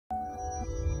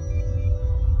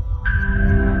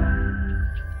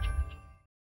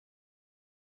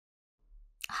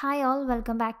Hi all,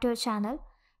 welcome back to our channel.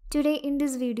 Today in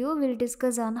this video we'll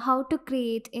discuss on how to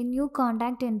create a new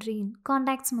contact entry in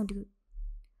contacts module.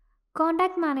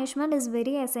 Contact management is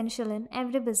very essential in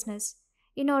every business.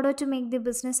 In order to make the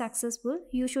business successful,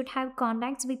 you should have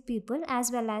contacts with people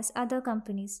as well as other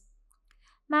companies.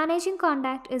 Managing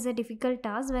contact is a difficult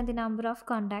task when the number of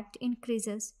contact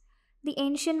increases. The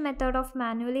ancient method of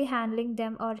manually handling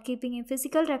them or keeping a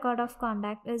physical record of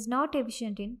contact is not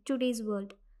efficient in today's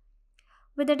world.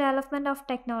 With the development of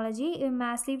technology, a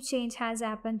massive change has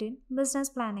happened in business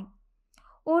planning.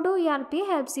 Odoo ERP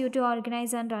helps you to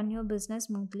organize and run your business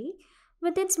smoothly.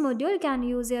 With its module, you can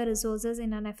use your resources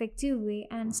in an effective way,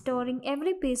 and storing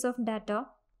every piece of data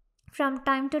from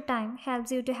time to time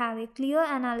helps you to have a clear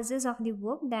analysis of the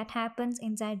work that happens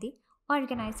inside the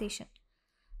organization.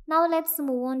 Now let's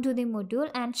move on to the module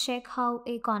and check how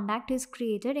a contact is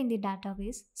created in the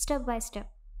database step by step.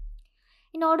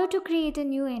 In order to create a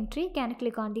new entry, you can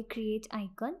click on the create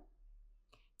icon.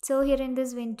 So here in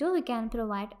this window, we can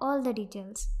provide all the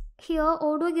details. Here,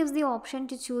 Odoo gives the option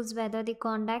to choose whether the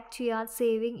contact you are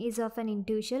saving is of an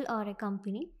individual or a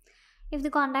company. If the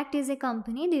contact is a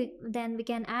company, then we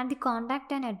can add the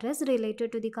contact and address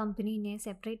related to the company in a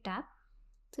separate tab.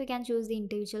 So we can choose the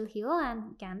individual here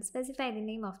and can specify the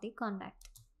name of the contact.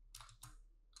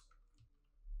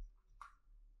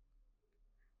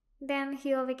 Then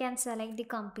here we can select the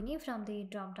company from the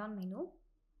drop down menu.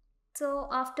 So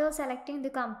after selecting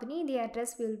the company, the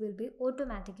address field will be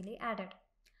automatically added.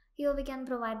 Here we can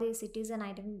provide the citizen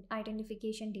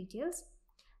identification details,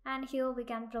 and here we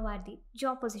can provide the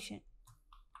job position.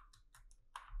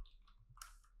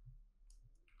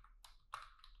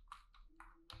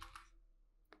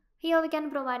 Here we can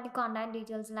provide the contact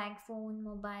details like phone,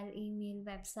 mobile, email,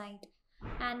 website,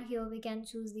 and here we can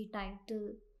choose the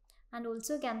title and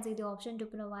also can see the option to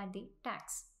provide the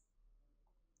tags.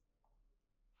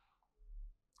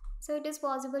 So it is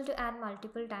possible to add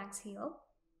multiple tags here.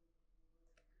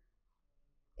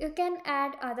 You can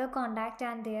add other contact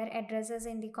and their addresses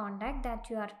in the contact that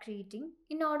you are creating.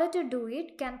 In order to do it,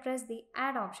 you can press the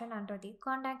add option under the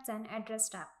contacts and address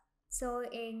tab. So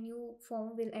a new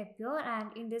form will appear,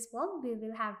 and in this form we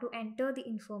will have to enter the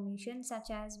information such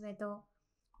as whether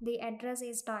the address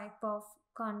is type of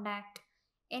contact,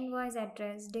 invoice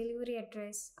address, delivery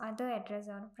address, other address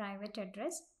or private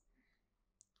address.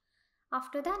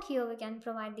 After that, here we can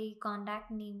provide the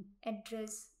contact name,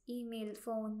 address, email,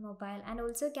 phone, mobile, and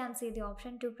also can see the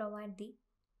option to provide the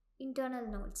internal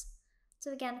notes.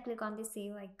 So we can click on the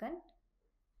save icon.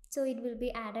 So it will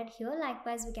be added here.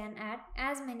 Likewise, we can add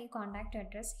as many contact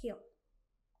address here.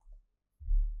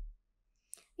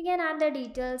 We can add the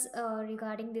details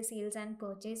regarding the sales and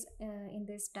purchase in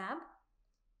this tab.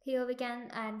 Here we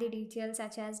can add the details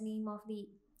such as name of the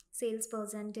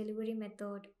salesperson, delivery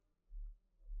method,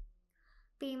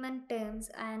 payment terms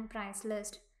and price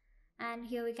list. And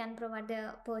here we can provide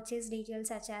the purchase details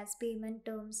such as payment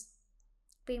terms,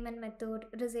 payment method,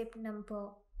 receipt number,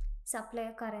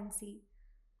 supplier currency.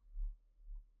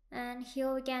 And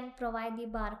here we can provide the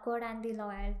barcode and the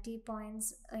loyalty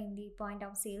points in the point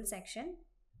of sale section.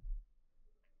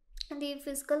 And the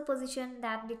fiscal position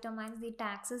that determines the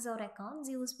taxes or accounts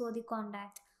used for the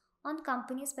contact on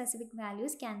company specific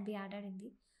values can be added in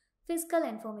the fiscal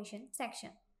information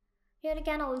section. Here you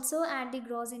can also add the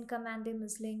gross income and the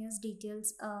miscellaneous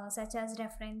details such as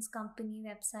reference, company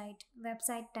website,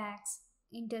 website tax,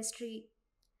 industry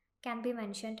can be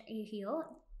mentioned here.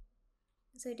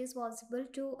 So it is possible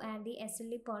to add the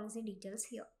SLA policy details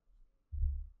here.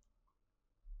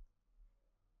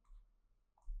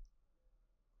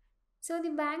 So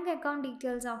the bank account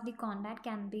details of the contact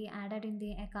can be added in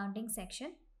the accounting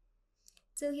section.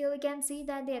 So here we can see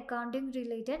that the accounting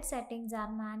related settings are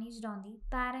managed on the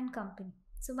parent company.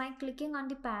 So by clicking on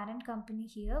the parent company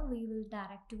here, we will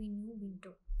direct to a new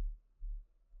window.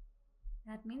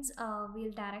 That means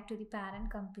we'll direct to the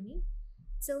parent company.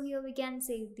 So here we can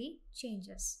save the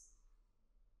changes.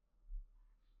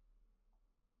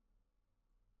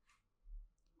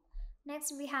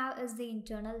 Next we have is the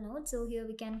internal node. So here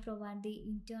we can provide the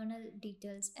internal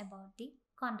details about the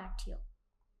contact here.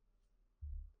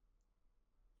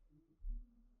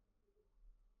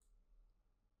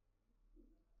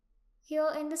 Here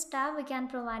in this tab we can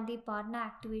provide the partner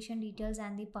activation details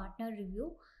and the partner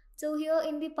review. So here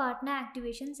in the partner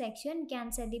activation section, you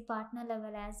can set the partner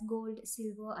level as gold,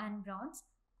 silver and bronze.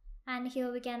 And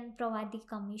here we can provide the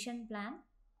commission plan.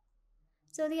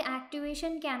 So the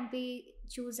activation can be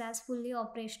choose as fully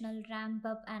operational, ramp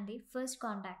up and the first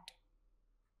contact.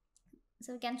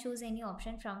 So we can choose any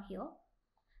option from here.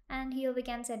 And here we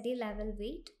can set the level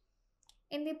weight.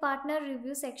 In the partner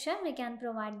review section, we can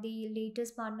provide the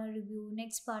latest partner review,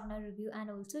 next partner review, and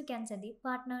also you can set the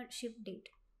partnership date.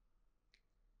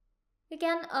 We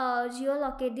can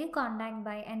geolocate the contact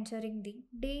by entering the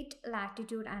date,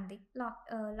 latitude, and the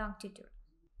longitude.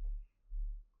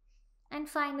 And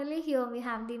finally, here we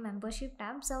have the membership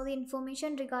tab. So the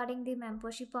information regarding the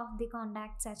membership of the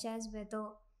contact, such as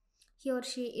whether he or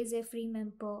she is a free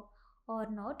member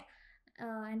or not.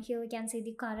 And here we can see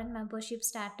the current membership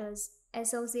status,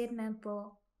 associate member,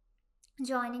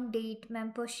 joining date,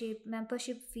 membership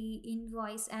fee,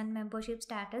 invoice, and membership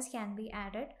status can be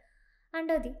added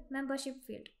under the membership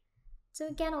field. So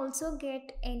you can also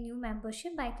get a new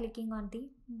membership by clicking on the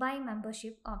buy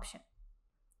membership option.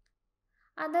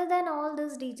 Other than all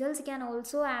these details, you can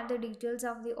also add the details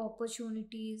of the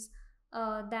opportunities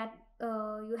that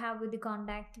you have with the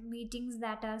contact, meetings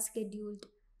that are scheduled,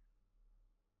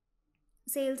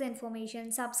 sales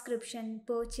information, subscription,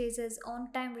 purchases,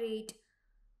 on time rate,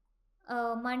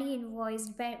 money invoice,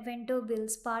 vendor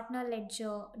bills, partner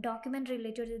ledger, document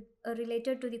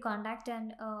related to the contact,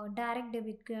 and direct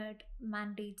debit card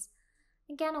mandates.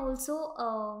 You can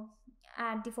also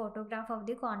add the photograph of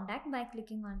the contact by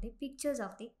clicking on the pictures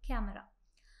of the camera.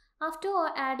 After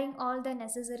adding all the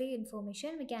necessary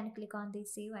information, we can click on the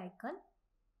save icon.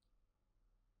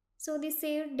 So the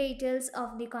saved details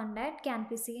of the contact can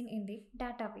be seen in the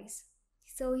database.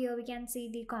 So here we can see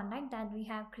the contact that we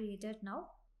have created now.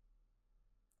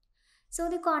 So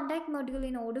the contact module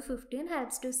in Odoo 15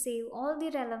 helps to save all the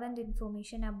relevant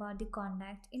information about the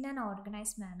contact in an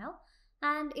organized manner,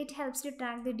 and it helps to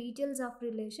track the details of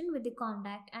relation with the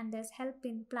contact and thus help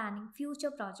in planning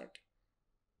future project.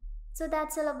 So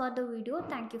that's all about the video.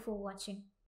 Thank you for watching.